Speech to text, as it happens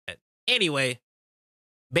Anyway,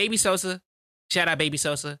 Babyxsosa, shout out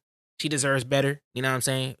Babyxsosa. She deserves better. You know what I'm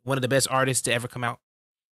saying? One of the best artists to ever come out.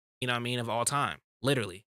 You know what I mean? Of all time,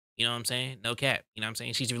 literally. You know what I'm saying? No cap. You know what I'm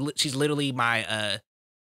saying? She's literally my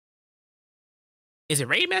Is it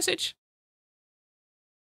raid message?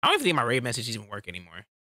 I don't even think my raid message even work anymore.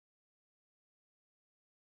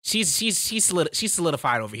 She's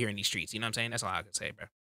solidified over here in these streets. You know what I'm saying? That's all I can say, bro.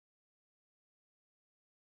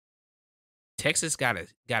 Texas got a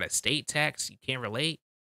state tax. You can't relate.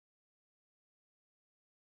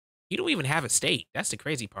 You don't even have a state. That's the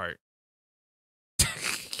crazy part.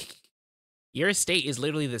 Your state is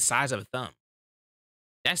literally the size of a thumb.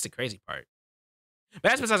 That's the crazy part. But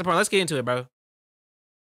that's besides the point. Let's get into it, bro.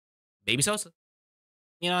 Babyxsosa.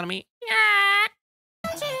 You know what I mean? Yeah.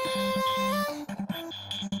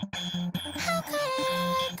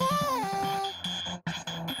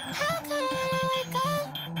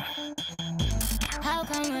 How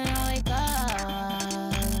come when I wake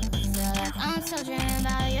up, feel like I'm still dreaming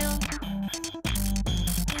about you?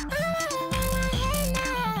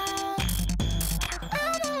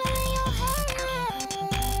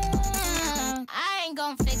 I ain't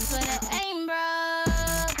gon' fix what it ain't, bro.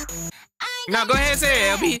 No, go ahead and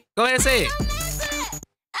say it, LB. Go ahead and say it.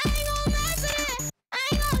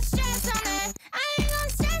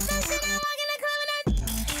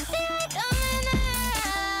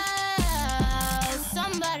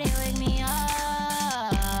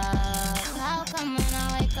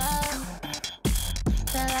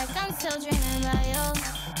 Still dreaming about you.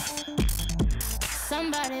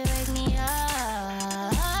 Somebody wake me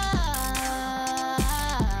up.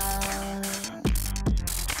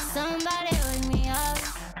 Somebody wake me up.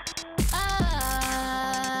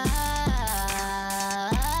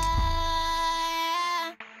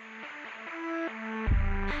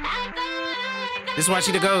 This is why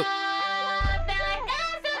she the GOAT.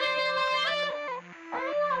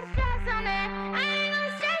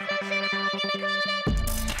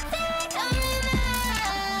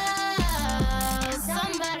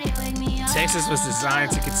 Texas was designed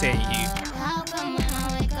to contain you. How come when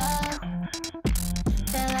I wake up,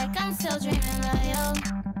 feel like I'm still dreaming about you?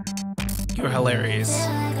 You're hilarious. Feel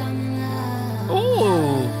like I'm in love.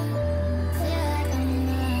 Ooh. Feel like I'm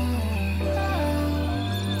in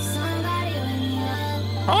love. Somebody wake me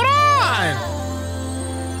up. Hold on.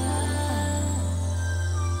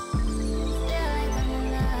 Feel like I'm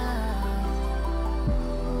in love.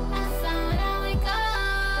 I found when I wake up,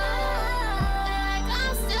 feel like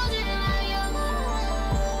I'm still dreaming about you.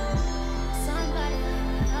 Somebody wake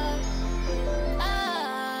me up.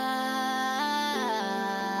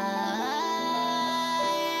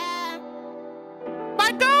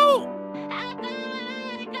 My GOAT. How come when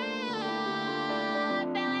I wake up,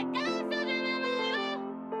 feel like I'm still dreaming about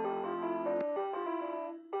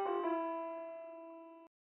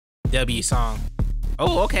you? W song.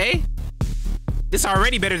 Oh, okay. This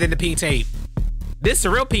already better than the pink tape. This is the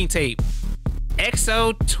real pink tape.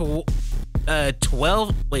 EXO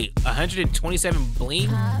 127 bling.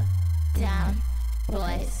 Up, down,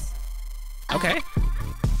 boys. Okay.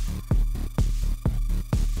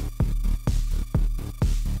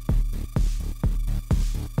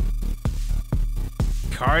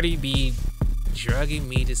 Cardi B drugging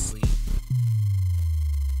me to sleep.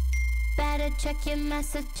 Better check your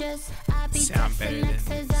messages. I be Sound better texting than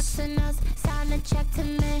exes, this. exing us. Sound a check to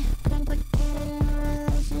me. Complicated in a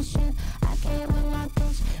relationship. I can't win my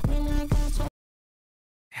bitch. When I got you.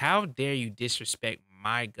 How dare you disrespect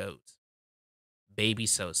my GOAT,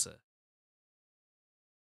 Babyxsosa,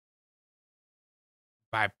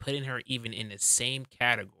 by putting her even in the same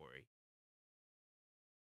category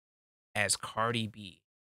as Cardi B?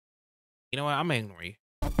 You know what? I'm gonna ignore you.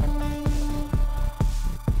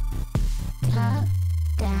 Top,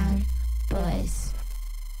 down, boys.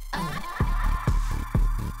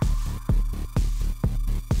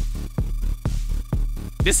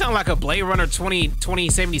 This sounds like a Blade Runner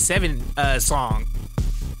 2077 song.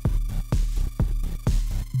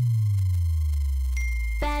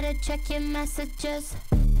 Better check your messages.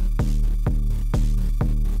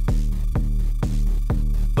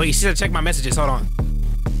 Wait, you should check my messages. Hold on.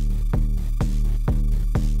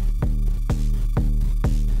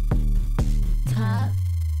 Top,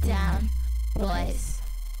 down, boys.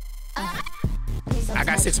 Please don't I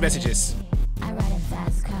got 6 touch messages. me. I ride in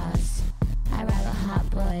fast cars. I ride with hot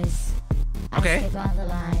boys. Okay. I skip all the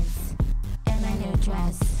lines in my new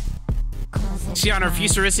dress. Closet She on her design.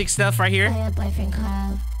 futuristic stuff right here. Play a boyfriend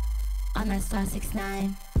call on my star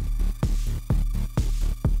 6'9".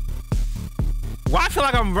 Why I feel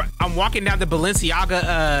like I'm walking down the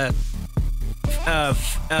Balenciaga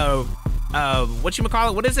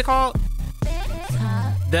whatchamacallit? What is it called?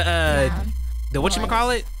 The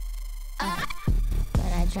whatchamacallit?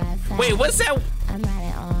 Wait, what's that? I'm at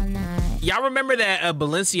it all night. Y'all remember that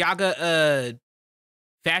Balenciaga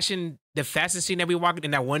fashion, the fastest scene that we walked,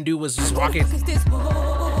 and that one dude was just walking.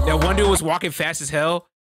 That one dude was walking fast as hell.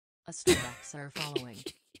 A Starbucks are following.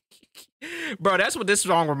 Bro, that's what this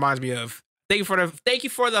song reminds me of. Thank you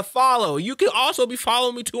for the follow. You can also be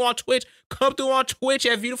following me too on Twitch. Come through on Twitch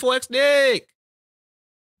at BeautifulXNick.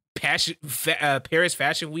 Paris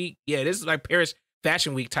Fashion Week. Yeah, this is like Paris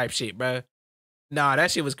Fashion Week type shit, bro. Nah,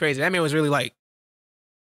 that shit was crazy. That man was really like.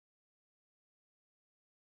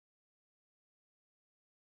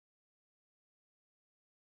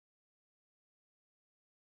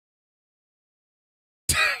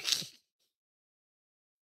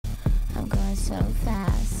 I'm going so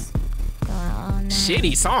fast. Going all night.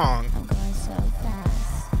 Shitty song. I'm going so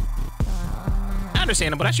fast. Going all night.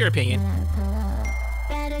 Understandable. That's your opinion.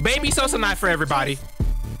 Babyxsosa not for everybody.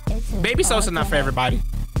 Babyxsosa not for everybody.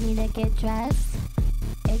 Me to get dressed.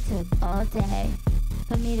 It took all day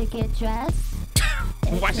for me to get dressed.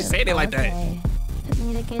 Why'd you say it like that? For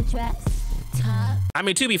me to get dressed. I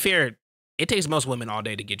mean, to be fair, it takes most women all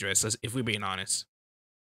day to get dressed, if we're being honest.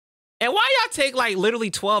 And why y'all take like literally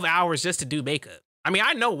 12 hours just to do makeup? I mean,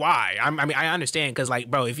 I know why. I mean, I understand, because like,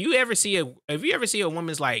 bro, if you ever see a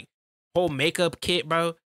woman's like whole makeup kit,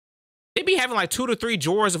 bro, they be having like 2 to 3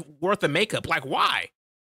 drawers worth of makeup. Like, why?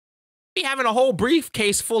 Be having a whole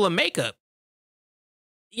briefcase full of makeup.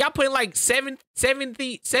 Y'all putting like 70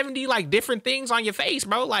 like different things on your face,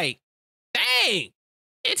 bro. Like, dang.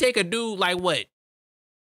 It take a dude like what?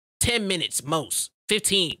 10 minutes most.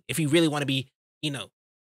 15 if you really want to be, you know,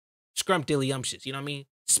 scrumptious, you know what I mean?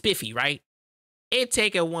 Spiffy, right? It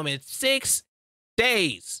take a woman 6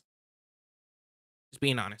 days. Just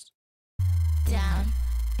being honest. Down,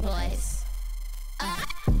 boys.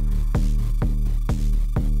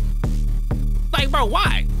 Like, bro,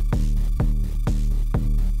 why?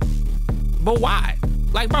 But why?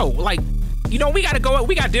 Like, bro, like, you know, we gotta go.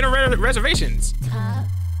 We got dinner reservations. Top,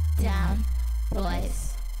 down,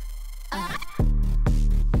 boys.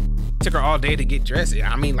 Took her all day to get dressed.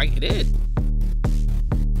 I mean, like, it did.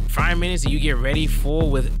 5 minutes and you get ready full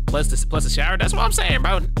with plus the shower. That's what I'm saying,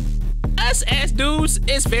 bro. Us as dudes,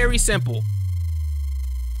 it's very simple.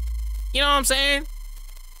 You know what I'm saying?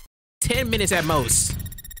 10 minutes at most.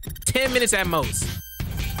 10 minutes at most.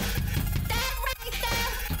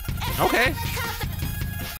 Okay.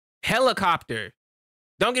 Helicopter.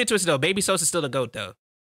 Don't get it twisted though. Babyxsosa's still the GOAT though.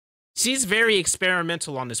 She's very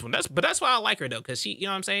experimental on this one. But that's why I like her though, because she, you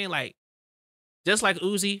know what I'm saying? Like, just like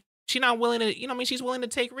Uzi, she not willing to, you know what I mean? She's willing to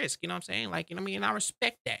take risk, you know what I'm saying? Like, you know what I mean? And I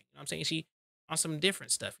respect that. You know what I'm saying? She on some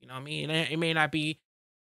different stuff, you know what I mean? And it may not be,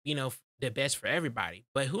 you know, the best for everybody,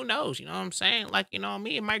 but who knows? You know what I'm saying? Like, you know what I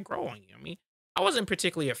mean? It might grow on you. You know what I mean? I wasn't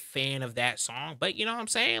particularly a fan of that song, but you know what I'm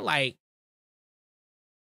saying? Like,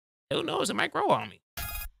 who knows? It might grow on me.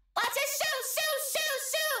 Watch it shoot.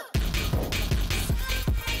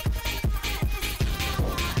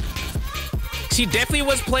 She definitely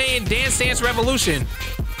was playing Dance Dance Revolution.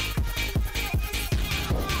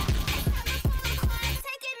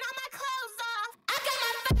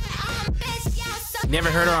 Never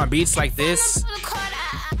heard her on beats like this.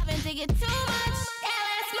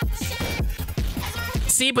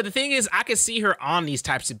 See, but the thing is, I can see her on these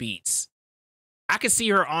types of beats. I can see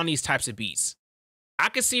her on these types of beats.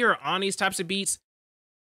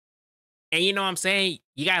 And you know what I'm saying?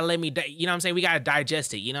 You gotta let me, you know what I'm saying? We gotta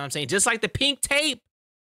digest it. You know what I'm saying? Just like the Pink Tape.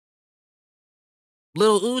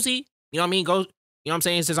 Lil Uzi, you know what I mean? Go, you know what I'm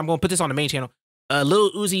saying? Since I'm gonna put this on the main channel.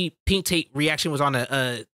 Lil Uzi Pink Tape reaction was on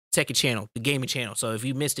the second channel, the gaming channel. So if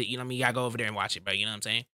you missed it, you know what I mean? You gotta go over there and watch it, bro. You know what I'm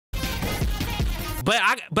saying? But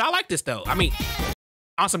I like this though. I mean,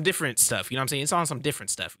 on some different stuff. You know what I'm saying? It's on some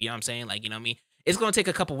different stuff. You know what I'm saying? Like, you know what I mean? It's gonna take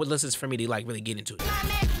a couple of listens for me to like really get into it.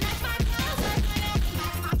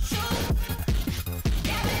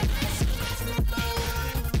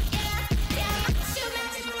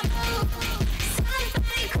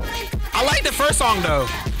 I like the first song though.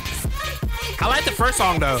 I like the first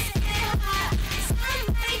song though.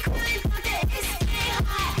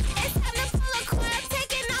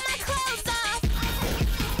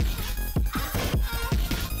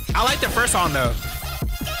 I like the first song though.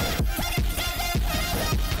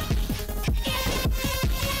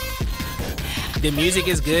 The music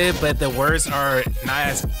is good, but the words are not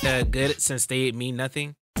as good since they mean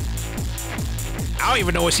nothing. I don't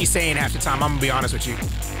even know what she's saying half the time. I'm gonna be honest with you.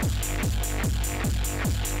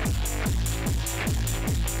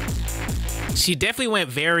 She definitely went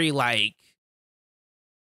very like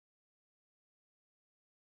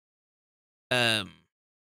Um,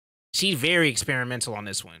 she's very experimental on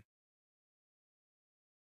this one.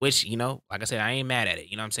 Which, you know, like I said, I ain't mad at it.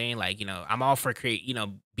 You know what I'm saying? Like, you know, I'm all for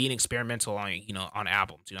being experimental on, you know, on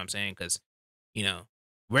albums. You know what I'm saying? Because, you know,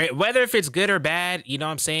 whether if it's good or bad, you know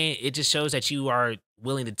what I'm saying? It just shows that you are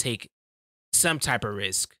willing to take some type of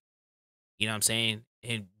risk. You know what I'm saying?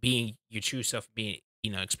 And being your true self, being, you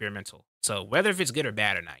know, experimental. So whether if it's good or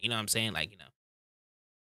bad or not, you know what I'm saying? Like, you know,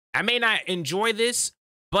 I may not enjoy this,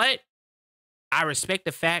 but I respect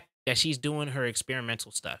the fact that she's doing her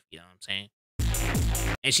experimental stuff. You know what I'm saying?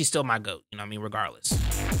 And she's still my GOAT, you know what I mean, regardless.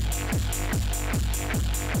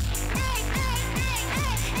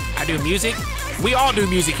 I do music. We all do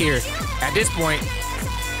music here. At this point,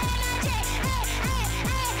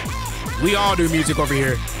 we all do music over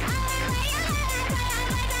here.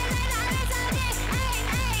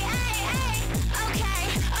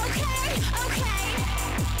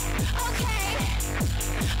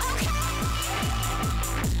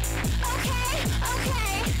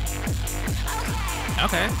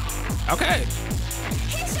 Okay. Okay.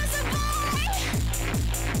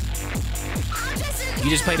 You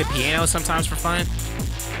just play the piano sometimes for fun?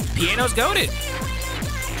 Piano's goated.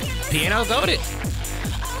 Piano's goated.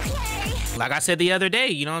 Like I said the other day,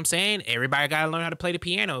 you know what I'm saying? Everybody gotta learn how to play the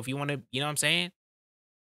piano if you want to, you know what I'm saying?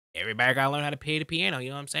 Everybody gotta learn how to play the piano, you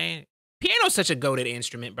know what I'm saying? Piano's such a goated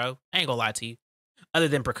instrument, bro. I ain't gonna lie to you. Other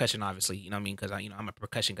than percussion, obviously, you know what I mean? Because I'm a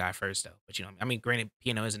percussion guy first, though. But you know, I mean, granted,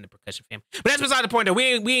 piano isn't the percussion family. But that's beside the point, though. I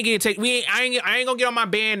ain't gonna get on my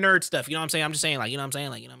band nerd stuff. You know what I'm saying? I'm just saying, like, you know what I'm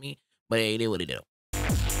saying, like, you know what I mean? But it is what it is.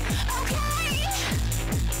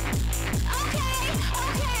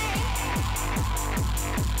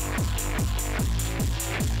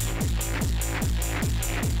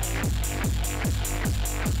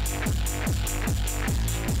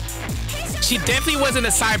 She definitely was in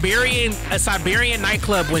a Siberian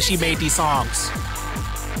nightclub when she made these songs.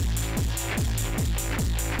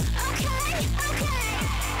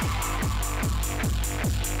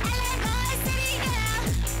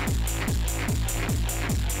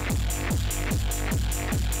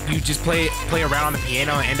 You just play around on the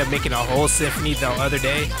piano and end up making a whole symphony the other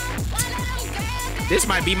day. This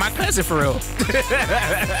might be my cousin for real.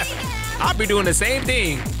 I'll be doing the same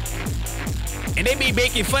thing. And they be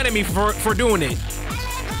making fun of me for doing it.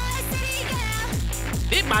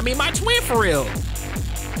 It might be my twin for real.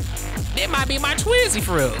 It might be my twinsy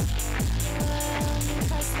for real.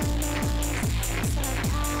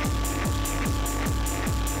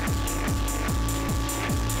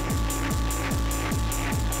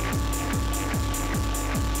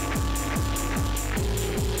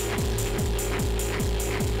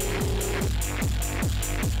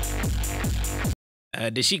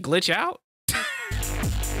 Did she glitch out?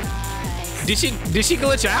 Did she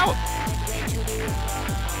glitch out?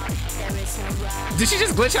 Did she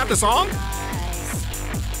just glitch out the song?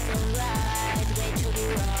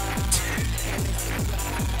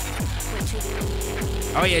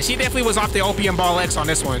 Oh yeah, she definitely was off the Opium Ball X on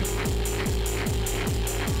this one.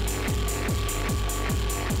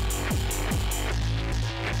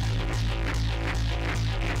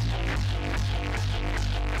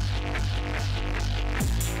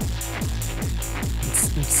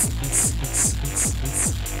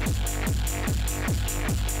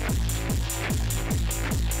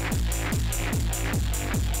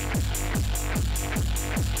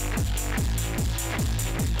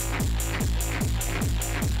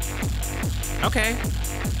 Okay.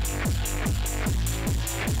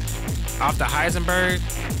 Off the Heisenberg?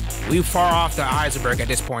 We far off the Heisenberg at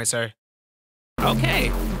this point, sir.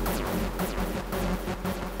 Okay.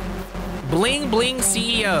 Bling Bling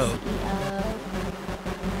CEO.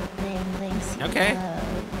 Okay.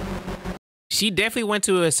 She definitely went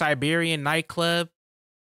to a Siberian nightclub.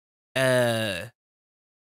 A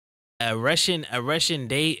Russian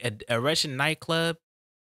nightclub.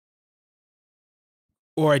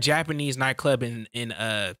 Or a Japanese nightclub in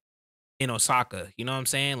Osaka, you know what I'm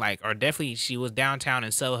saying? Like, or definitely she was downtown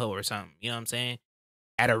in Soho or something, you know what I'm saying?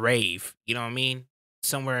 At a rave, you know what I mean?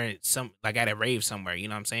 Somewhere, like at a rave somewhere, you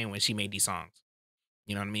know what I'm saying? When she made these songs,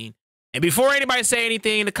 you know what I mean? And before anybody say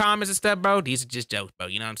anything in the comments and stuff, bro, these are just jokes, bro.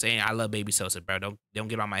 You know what I'm saying? I love Babyxsosa, bro. Don't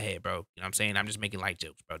get on my head, bro. You know what I'm saying? I'm just making light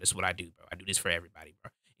jokes, bro. This is what I do, bro. I do this for everybody,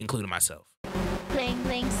 bro, including myself. Bling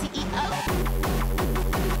Bling CEO.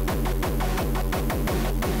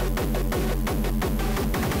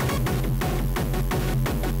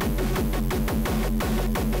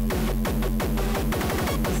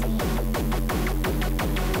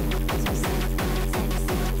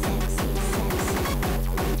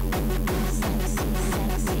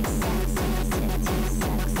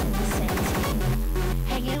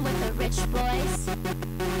 Boy,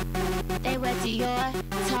 Dior,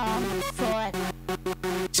 Tom Ford,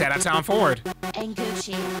 Shout out Tom Ford and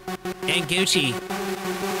Gucci. and Gucci.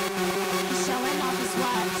 He's showing off his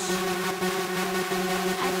watch.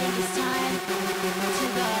 I think it's time to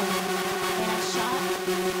go. And I shop.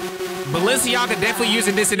 Balenciaga definitely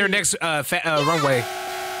using this in their next runway.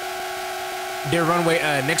 Their runway,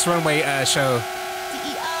 next runway show.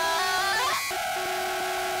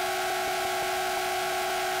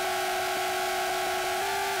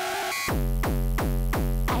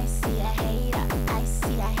 I see a hater. I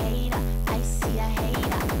see a hater. I see a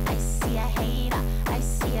hater. I see a hater. I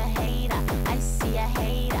see a hater. I see a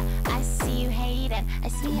hater. I see you hating.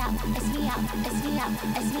 It's me out. It's me out. It's me out.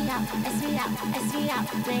 It's me out. It's me out. It's me out.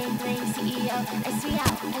 Bling bling CEO. It's me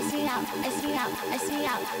out. It's me out. It's me out. It's me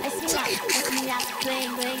out. It's me out. It's me out.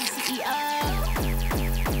 Bling bling CEO.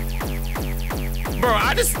 Bro,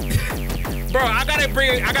 I gotta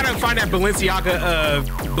find that Balenciaga,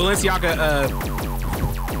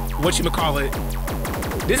 whatchamacallit.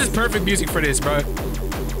 This is perfect music for this, bro.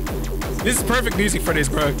 This is perfect music for this,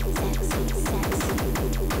 bro.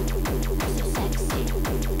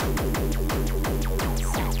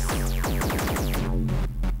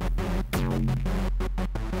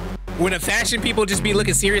 When the fashion people just be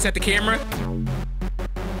looking serious at the camera.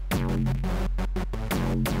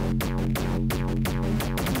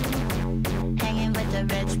 Hanging with the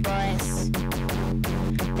rich boys.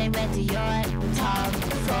 They wear Dior, Tom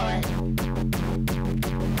Ford,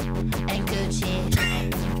 and Gucci.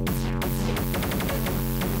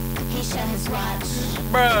 He showed his watch.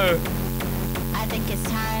 Bro. I think it's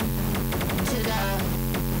time to go.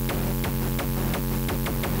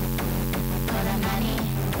 Put the money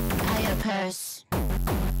out your purse.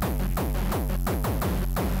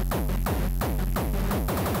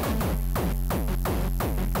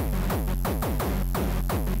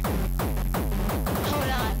 Hold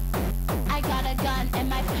on, I got a gun in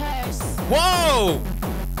my purse. Whoa!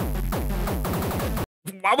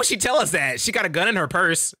 Why would she tell us that? She got a gun in her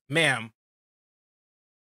purse. Ma'am.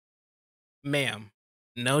 Ma'am.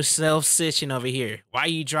 No self-snitching over here. Why are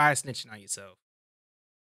you dry snitching on yourself?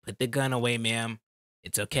 Put the gun away, ma'am.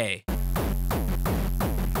 It's okay.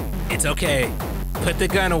 It's okay. Put the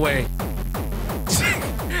gun away.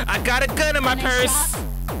 I got a gun in my purse.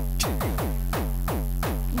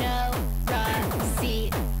 No front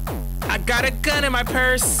seat. I got a gun in my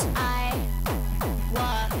purse. I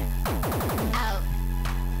walk out.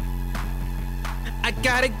 I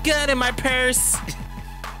got a gun in my purse.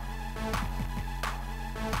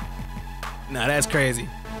 No, that's crazy.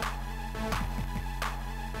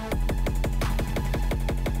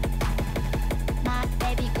 My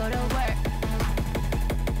baby go to work.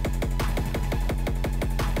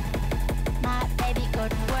 My baby go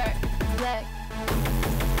to work. Work.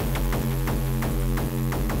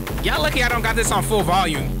 Y'all lucky I don't got this on full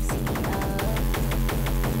volume.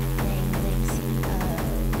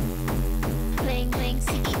 Bling bling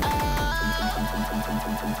CEO.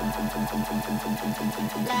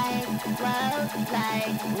 Like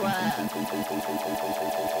what?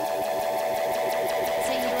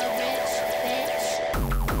 Say you a rich bitch.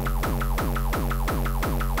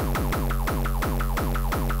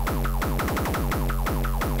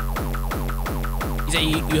 You say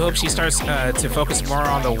you hope she starts to focus more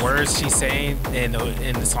on the words she's saying, and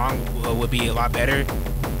the song would be a lot better.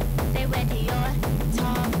 They wear Dior,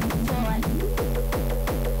 Tom Ford.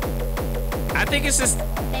 I think it's just.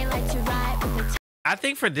 They like to ride with the I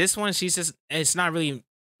think for this one, she's just. It's not really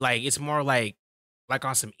like. It's more like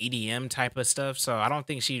on some EDM type of stuff. So I don't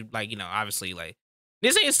think she obviously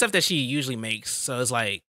this ain't stuff that she usually makes. So it's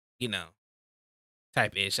type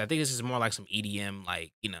ish. I think this is more like some EDM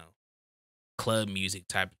club music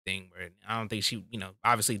type of thing. Where I don't think she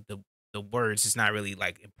obviously the words is not really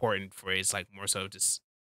important for it. It's more so just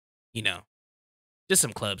just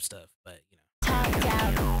some club stuff. But top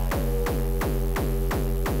down.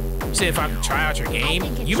 you said if I try out your game,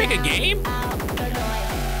 you make a game. Out the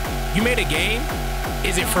noise. You made a game.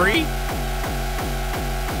 Is it free?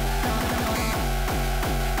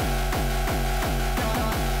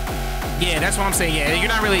 Yeah, that's what I'm saying. Yeah, you're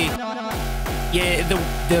not really. Yeah, the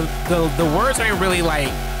words aren't really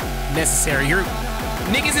necessary. You're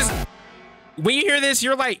niggas is when you hear this,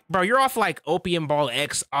 you're bro, you're off Opium Ball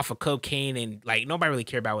X off of cocaine, and nobody really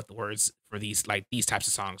care about what the words for these these types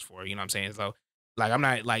of songs for. You know what I'm saying? So I'm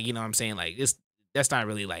not you know what I'm saying, that's not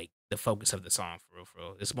really the focus of the song for real, for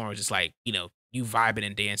real. It's more just you vibing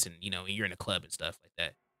and dancing, and you're in a club and stuff like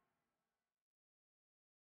that.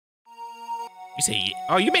 You say,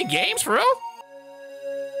 oh, you make games for real?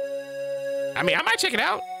 I mean, I might check it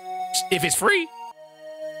out if it's free.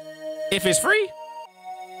 If it's free.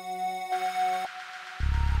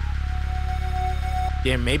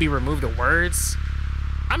 then maybe remove the words.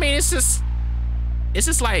 I mean, it's just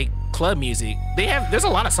like club music. There's a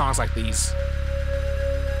lot of songs like these.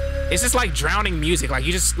 It's just like drowning music. Like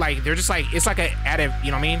you just like, they're just like, it's like a added,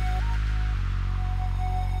 you know what I mean?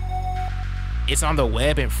 It's on the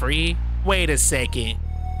web and free. Wait a second.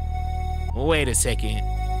 Wait a second.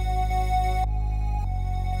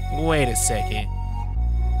 Wait a second.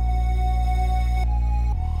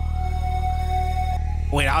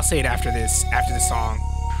 Wait, I'll say it after this song.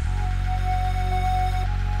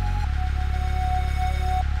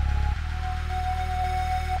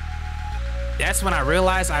 That's when I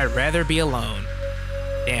realized I'd rather be alone.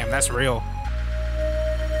 Damn, that's real.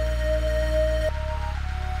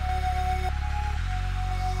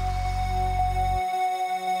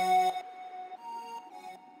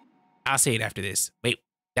 I'll say it after this. Wait,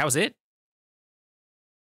 that was it?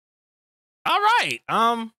 All right.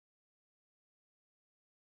 I'm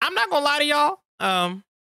not gonna lie to y'all.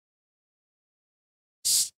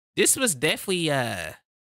 This was definitely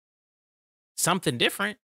something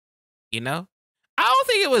different, you know? I don't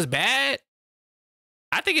think it was bad.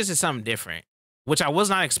 I think it's just something different, which I was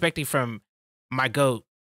not expecting from my GOAT,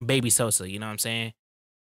 Babyxsosa, you know what I'm saying?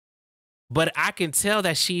 But I can tell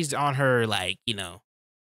that she's on her, like, you know,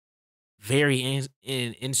 very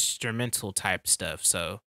instrumental type stuff.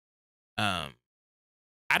 So, I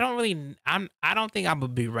don't think I'm gonna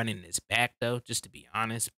be running this back though, just to be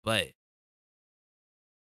honest, but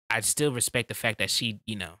I still respect the fact that she,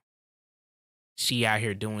 you know, she out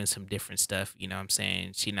here doing some different stuff, you know what I'm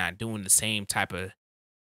saying? She not doing the same type of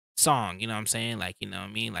song, you know what I'm saying? Like, you know what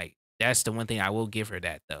I mean? Like, that's the one thing I will give her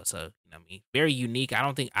that though. So, you know what I mean? Very unique. I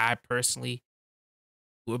don't think I personally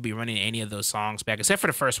would be running any of those songs back, except for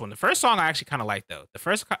the first one. The first song I actually kind of like though. The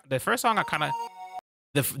first song I kind of,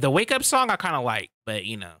 the wake up song I kind of like, but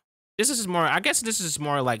you know, this is more, I guess this is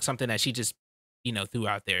more like something that she just, you know, threw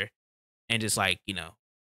out there and just like, you know,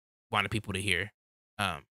 wanted people to hear.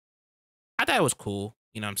 I thought it was cool,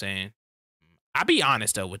 you know what I'm saying? I'll be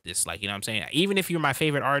honest though with this, like, you know what I'm saying? Even if you're my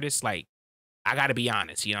favorite artist, like, I gotta be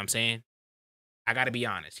honest, you know what I'm saying? I gotta be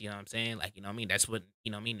honest, you know what I'm saying? Like, you know what I mean? That's what,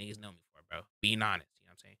 you know what I mean, niggas know me for, bro. Being honest, you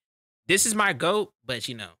know what I'm saying? This is my GOAT, but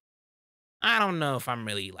you know, I don't know if I'm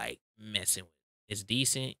really like messing with it. It's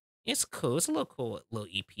decent. It's cool. It's a little cool, little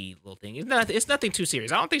EP, little thing. It's nothing too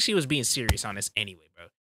serious. I don't think she was being serious on this anyway, bro.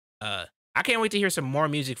 I can't wait to hear some more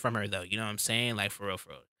music from her though. You know what I'm saying? Like for real, for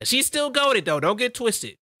real. She's still goated though. Don't get it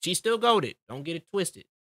twisted. She's still goated. Don't get it twisted.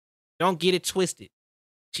 Don't get it twisted.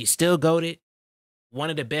 She's still goated. One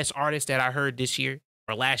of the best artists that I heard this year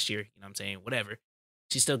or last year. You know what I'm saying? Whatever.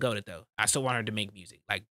 She's still goated though. I still want her to make music.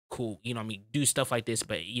 Like cool. You know what I mean? Do stuff like this,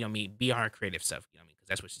 but you know what I mean? Be on her creative stuff. You know what I mean? Because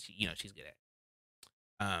that's what she, you know, she's good at.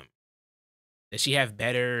 Does she have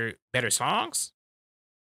better songs?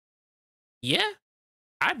 Yeah.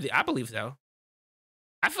 I believe so.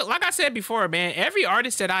 I feel like I said before, man, every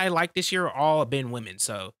artist that I like this year all been women.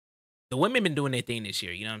 So the women been doing their thing this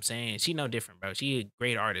year. You know what I'm saying? She no different, bro. She a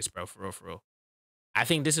great artist, bro. For real, for real. I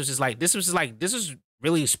think this was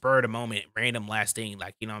really spur of the moment, random last thing.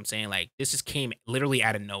 Like, you know what I'm saying? Like this just came literally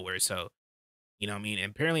out of nowhere. So, you know what I mean?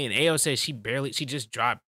 And apparently and AO says she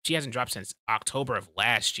hasn't dropped since October of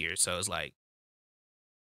last year. So it's like,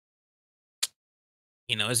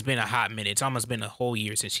 you know, it's been a hot minute. It's almost been a whole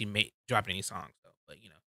year since she dropped any songs though. But you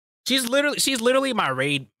know, she's literally my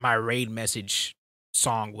raid message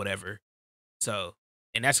song, whatever. So,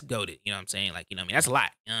 and that's goated. You know what I'm saying? Like, you know what I mean? That's a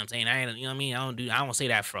lot. You know what I'm saying? I ain't, you know what I mean? I don't say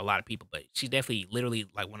that for a lot of people, but she's definitely literally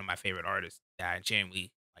like one of my favorite artists that I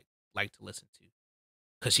genuinely like to listen to.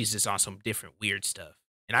 Cause she's just on some different weird stuff.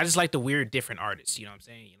 And I just like the weird different artists, you know what I'm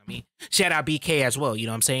saying? You know what I mean? Shout out BK as well, you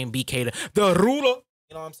know what I'm saying? BK the ruler,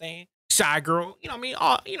 you know what I'm saying? Shy Girl, you know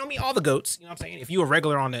what I mean? All the goats, you know what I'm saying? If you were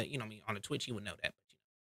regular on the, you know what I mean, on the Twitch, you would know that. But you know,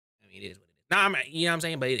 I mean, it is what it is. Nah, you know what I'm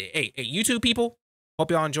saying? But hey, YouTube people,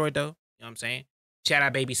 hope y'all enjoyed though. You know what I'm saying? Shout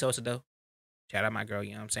out Babyxsosa though. Shout out my girl,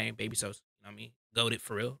 you know what I'm saying? Babyxsosa, you know what I mean? Goated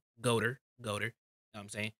for real. Goater. You know what I'm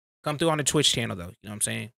saying? Come through on the Twitch channel though, you know what I'm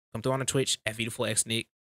saying? Come through on the Twitch at Beautiful X Nick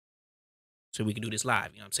so we can do this live,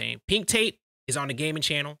 you know what I'm saying? Pink Tape is on the gaming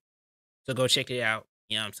channel, so go check it out,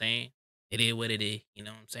 you know what I'm saying? It is what it is, you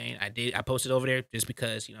know what I'm saying? I posted over there just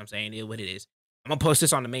because, you know what I'm saying? It is what it is. I'm gonna post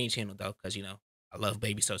this on the main channel though, because you know, I love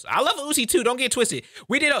Babyxsosa. I love Uzi too, don't get twisted.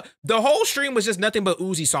 We did the whole stream was just nothing but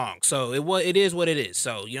Uzi songs. So it is what it is.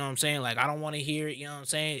 So, you know what I'm saying? Like I don't want to hear it, you know what I'm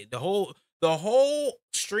saying? The whole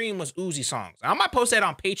stream was Uzi songs. I might post that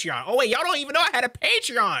on Patreon. Oh wait, y'all don't even know I had a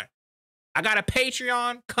Patreon. I got a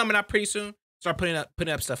Patreon coming up pretty soon. Start putting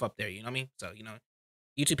up stuff up there, you know what I mean? So, you know,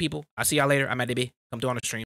 YouTube people, I'll see y'all later. I'm at DB. Come through on the stream.